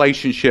of the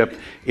relationship,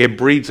 it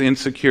breeds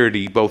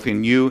insecurity both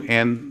in you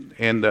and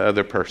the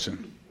other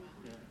person.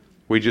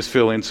 We just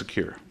feel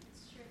insecure.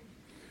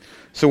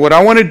 So what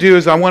I want to do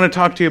is I want to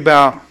talk to you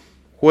about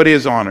what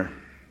is honor.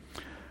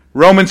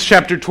 Romans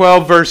chapter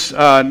 12, verse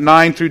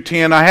 9 through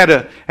 10. I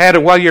had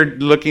a while you're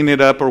looking it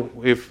up, or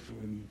if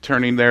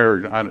turning there,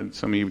 or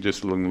some of you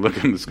just look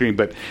at the screen,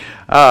 but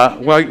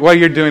while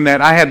you're doing that,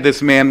 I had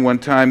this man one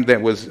time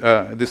that was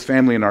this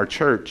family in our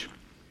church.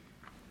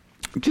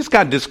 Just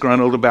got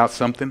disgruntled about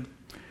something.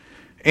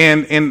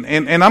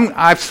 And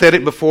I've said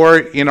it before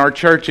in our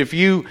church, if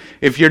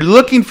you're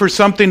looking for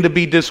something to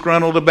be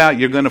disgruntled about,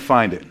 you're going to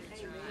find it.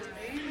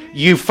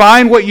 You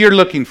find what you're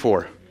looking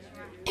for.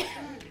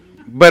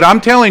 But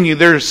I'm telling you,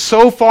 there's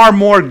so far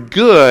more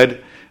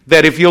good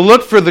that if you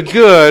look for the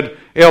good,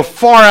 it'll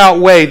far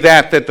outweigh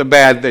the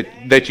bad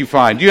that you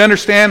find. Do you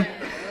understand?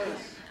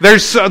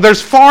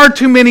 There's far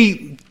too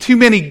many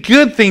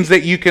good things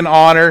that you can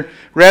honor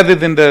rather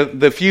than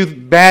the few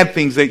bad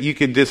things that you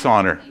could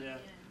dishonor.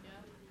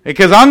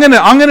 Because I'm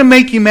gonna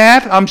make you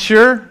mad, I'm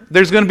sure.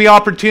 There's going to be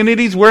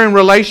opportunities. We're in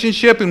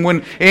relationship, and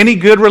when any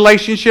good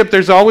relationship,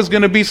 there's always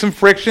going to be some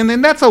friction,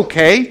 and that's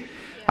okay.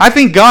 I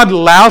think God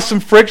allows some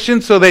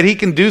friction so that He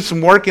can do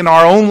some work in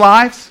our own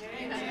lives.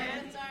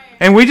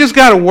 And we just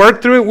got to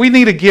work through it. We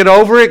need to get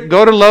over it,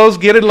 go to Lowe's,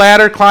 get a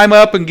ladder, climb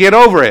up, and get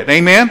over it.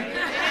 Amen?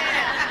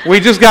 We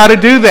just got to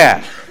do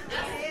that.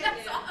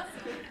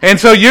 And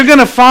so you're going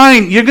to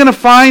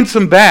find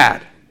some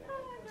bad.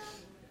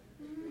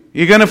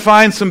 You're going to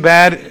find some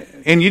bad,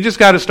 and you just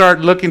got to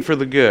start looking for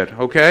the good,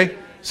 okay?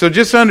 So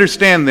just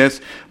understand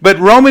this. But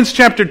Romans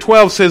chapter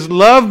 12 says,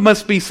 love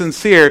must be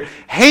sincere,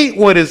 hate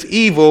what is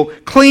evil,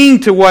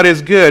 cling to what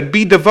is good,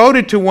 be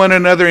devoted to one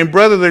another in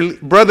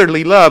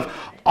brotherly love,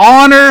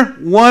 honor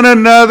one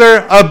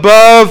another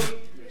above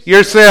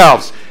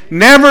yourselves,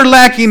 never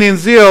lacking in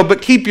zeal,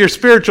 but keep your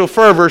spiritual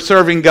fervor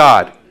serving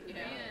God.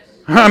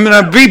 I'm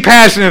going to be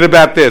passionate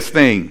about this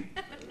thing.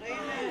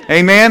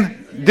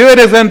 Amen? Do it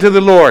as unto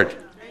the Lord.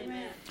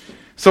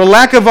 So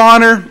lack of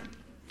honor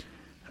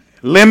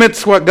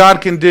limits what God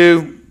can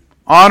do.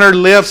 Honor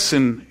lifts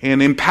and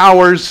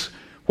empowers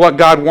what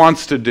God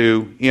wants to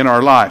do in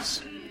our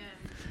lives.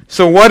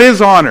 So what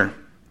is honor?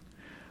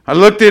 I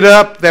looked it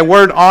up. That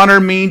word honor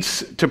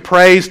means to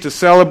praise, to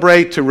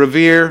celebrate, to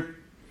revere.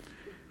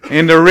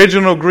 In the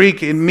original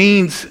Greek, it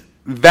means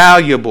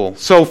valuable.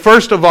 So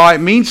first of all, it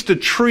means to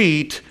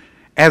treat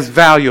as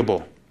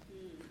valuable.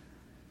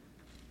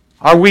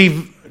 Are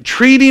we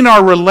treating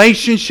our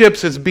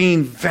relationships as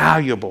being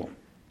valuable?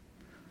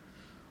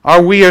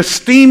 Are we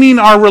esteeming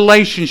our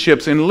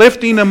relationships and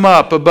lifting them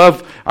up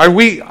above?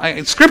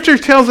 Scripture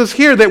tells us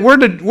here that we're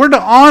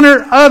to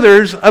honor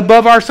others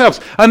above ourselves.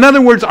 In other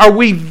words, are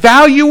we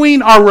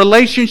valuing our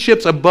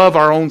relationships above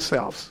our own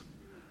selves?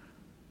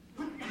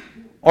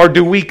 Or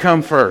do we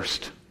come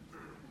first?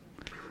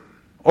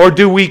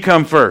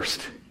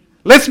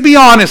 Let's be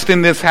honest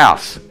in this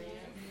house.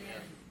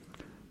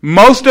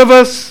 Most of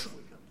us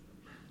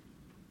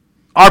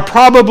are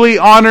probably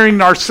honoring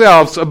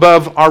ourselves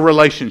above our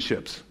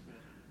relationships.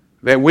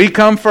 That we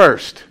come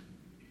first.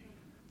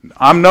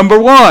 I'm number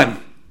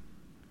one.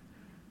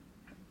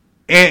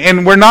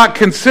 And we're not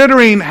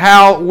considering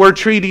how we're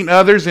treating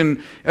others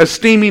and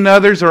esteeming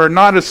others or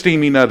not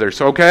esteeming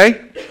others,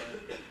 okay?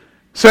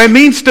 So it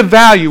means to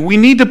value. We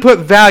need to put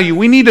value.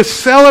 We need to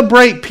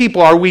celebrate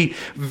people. Are we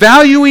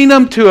valuing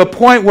them to a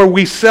point where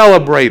we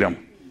celebrate them?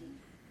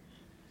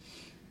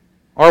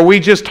 Or are we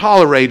just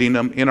tolerating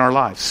them in our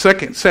lives?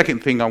 Second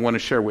thing I want to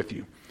share with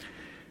you.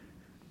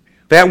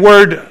 That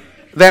word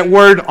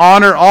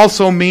honor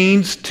also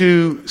means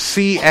to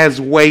see as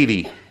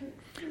weighty.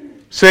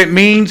 So it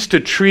means to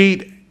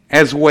treat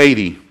as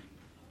weighty.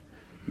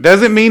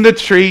 Doesn't mean to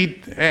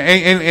treat,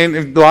 and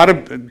a lot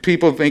of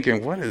people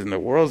thinking, what in the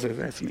world does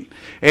that mean?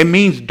 It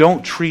means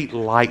don't treat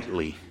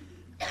lightly.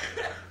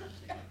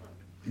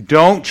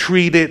 Don't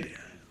treat it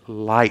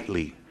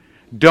lightly.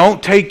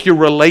 Don't take your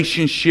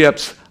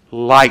relationships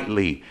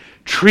lightly.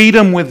 Treat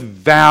them with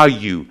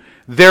value.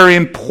 They're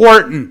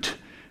important.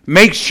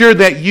 Make sure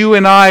that you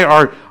and I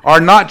are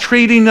not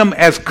treating them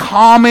as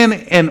common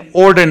and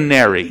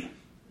ordinary.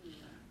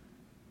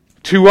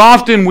 Too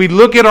often we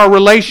look at our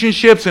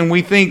relationships and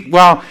we think,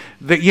 well,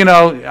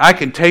 I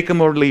can take them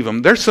or leave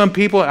them. There's some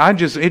people,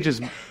 it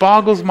just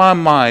boggles my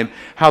mind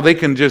how they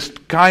can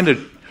just kind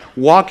of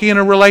walk in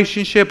a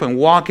relationship and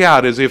walk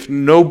out as if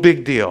no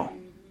big deal.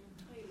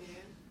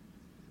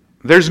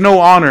 There's no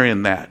honor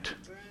in that.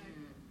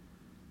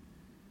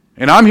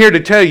 And I'm here to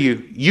tell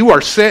you, you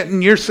are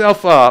setting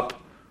yourself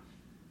up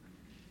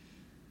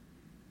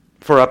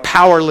for a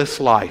powerless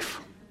life.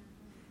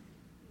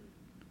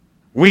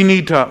 We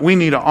need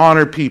to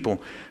honor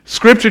people.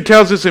 Scripture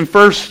tells us in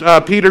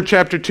 1 Peter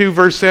chapter 2,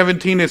 verse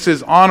 17, it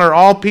says, honor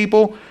all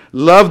people,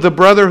 love the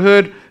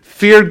brotherhood,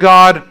 fear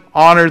God,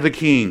 honor the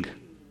king.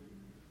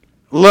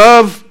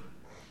 Love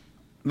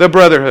the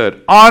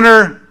brotherhood.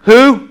 Honor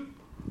who?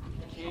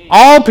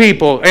 All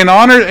people. And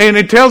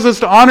it tells us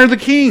to honor the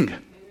king.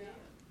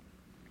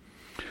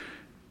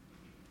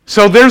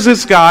 So there's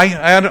this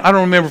guy, I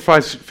don't remember if I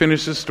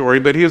finished this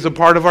story, but he was a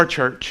part of our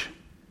church.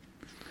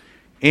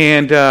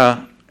 And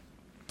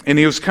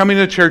he was coming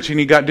to church and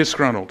he got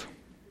disgruntled.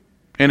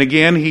 And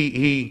again,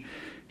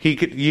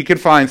 you could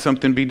find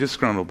something to be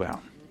disgruntled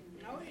about.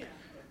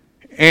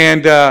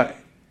 And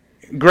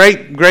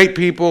great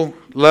people,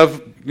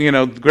 love,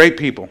 great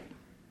people.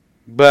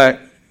 But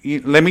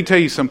let me tell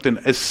you something,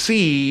 a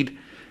seed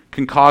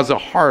can cause a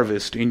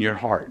harvest in your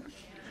heart.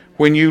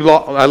 When you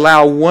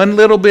allow one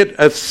little bit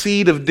of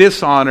seed of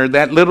dishonor,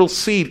 that little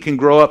seed can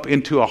grow up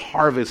into a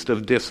harvest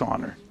of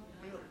dishonor.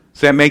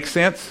 Does that make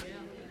sense?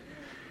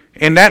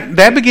 And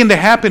that began to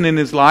happen in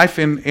his life,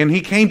 and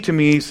he came to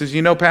me, he says,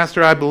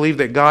 Pastor, I believe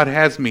that God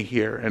has me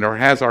here, or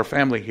has our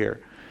family here.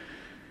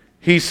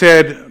 He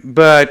says,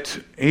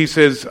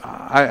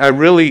 I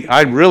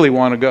really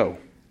want to go.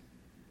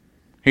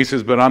 He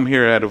says, but I'm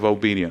here out of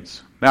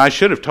obedience. Now, I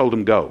should have told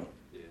him go.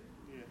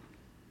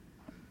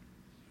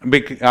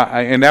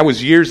 And that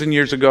was years and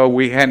years ago.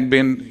 We hadn't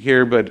been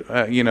here, but,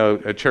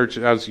 a church,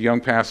 I was a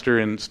young pastor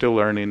and still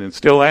learning, and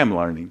still am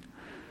learning.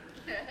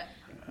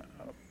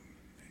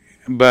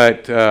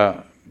 But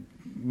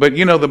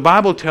the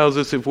Bible tells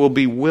us if we'll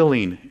be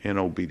willing and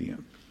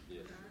obedient,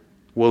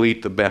 we'll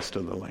eat the best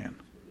of the land.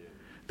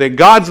 That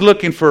God's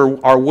looking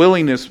for our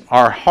willingness,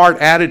 our heart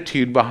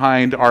attitude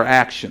behind our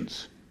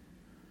actions.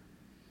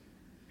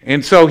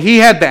 And so he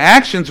had the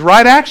actions,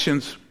 right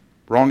actions,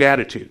 wrong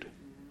attitude.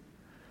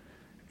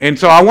 And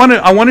so I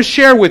want to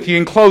share with you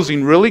in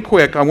closing, really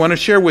quick, how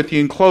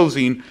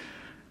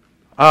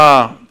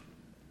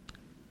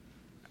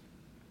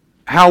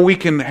we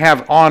can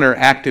have honor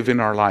active in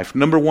our life.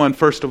 Number one,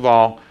 first of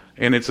all,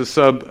 and it's a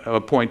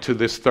sub point to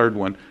this third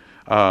one,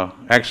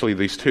 actually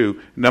these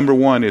two. Number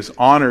one is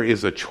honor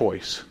is a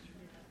choice.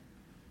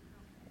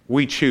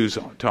 We choose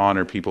to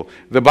honor people.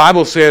 The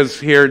Bible says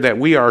here that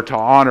we are to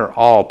honor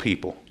all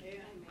people.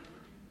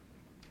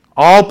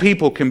 All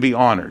people can be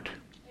honored.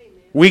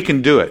 We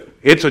can do it.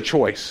 It's a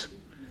choice.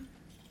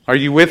 Are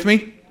you with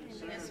me?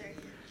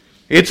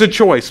 It's a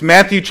choice.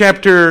 Matthew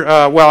chapter,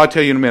 I'll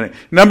tell you in a minute.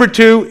 Number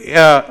two,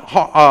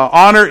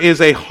 honor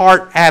is a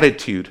heart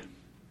attitude.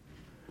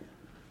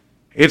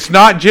 It's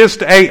not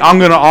just I'm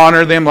going to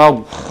honor them,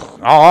 I'll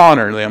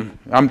honor them.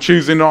 I'm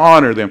choosing to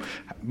honor them.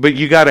 But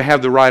you got to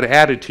have the right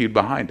attitude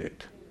behind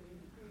it.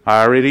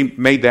 I already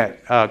made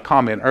that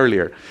comment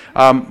earlier.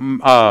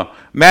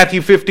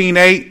 Matthew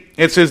 15:8,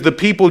 it says, the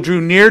people drew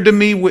near to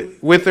me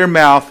with their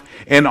mouth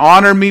and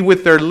honored me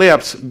with their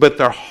lips, but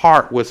their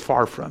heart was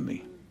far from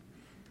me.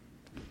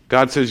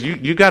 God says,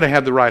 you got to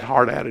have the right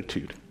heart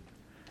attitude.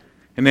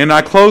 And then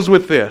I close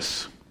with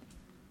this.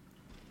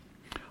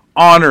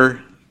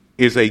 Honor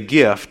is a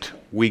gift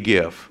we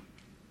give.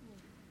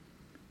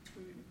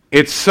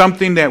 It's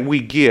something that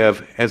we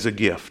give as a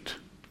gift.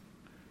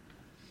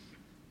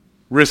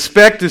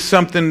 Respect is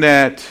something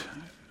that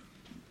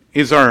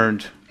is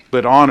earned,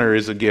 but honor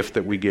is a gift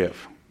that we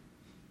give.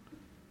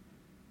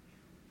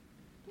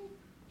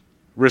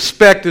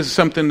 Respect is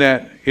something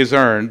that is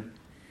earned.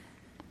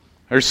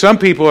 There's some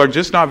people who are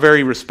just not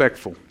very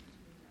respectful.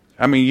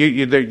 I mean,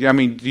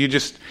 you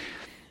just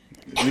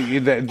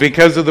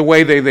because of the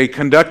way they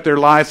conduct their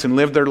lives and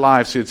live their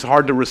lives, it's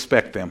hard to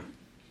respect them.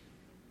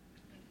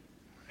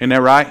 Isn't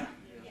that right?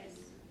 Yes.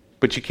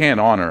 But you can't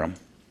honor them.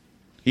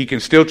 You can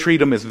still treat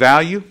them as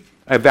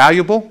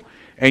valuable,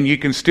 and you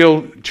can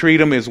still treat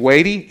them as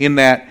weighty in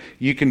that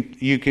you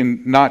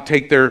can not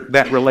take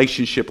that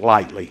relationship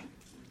lightly.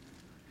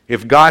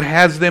 If God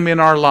has them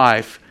in our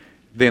life,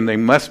 then they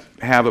must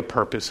have a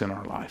purpose in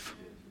our life.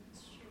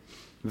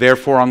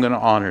 Therefore, I'm going to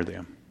honor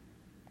them.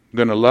 I'm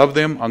going to love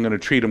them. I'm going to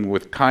treat them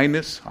with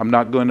kindness. I'm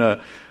not going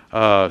to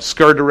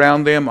skirt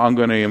around them. I'm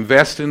going to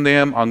invest in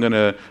them. I'm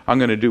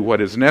going to do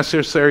what is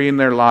necessary in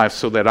their lives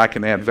so that I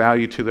can add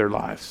value to their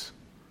lives.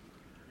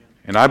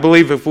 And I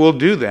believe if we'll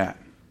do that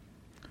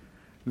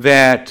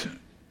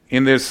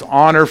in this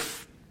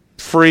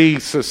honor-free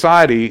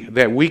society,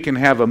 that we can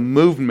have a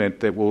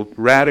movement that will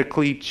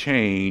radically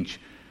change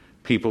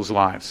people's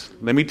lives.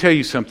 Let me tell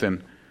you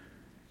something.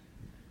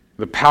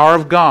 The power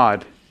of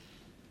God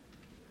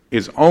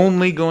is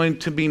only going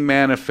to be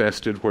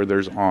manifested where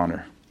there's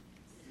honor.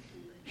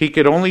 He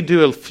could only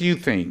do a few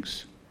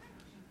things.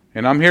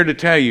 And I'm here to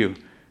tell you,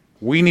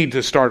 we need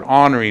to start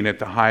honoring at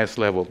the highest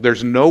level.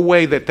 There's no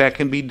way that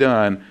can be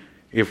done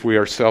if we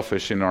are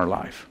selfish in our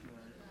life.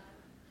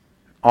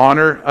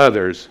 Honor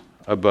others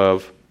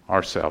above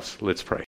ourselves. Let's pray.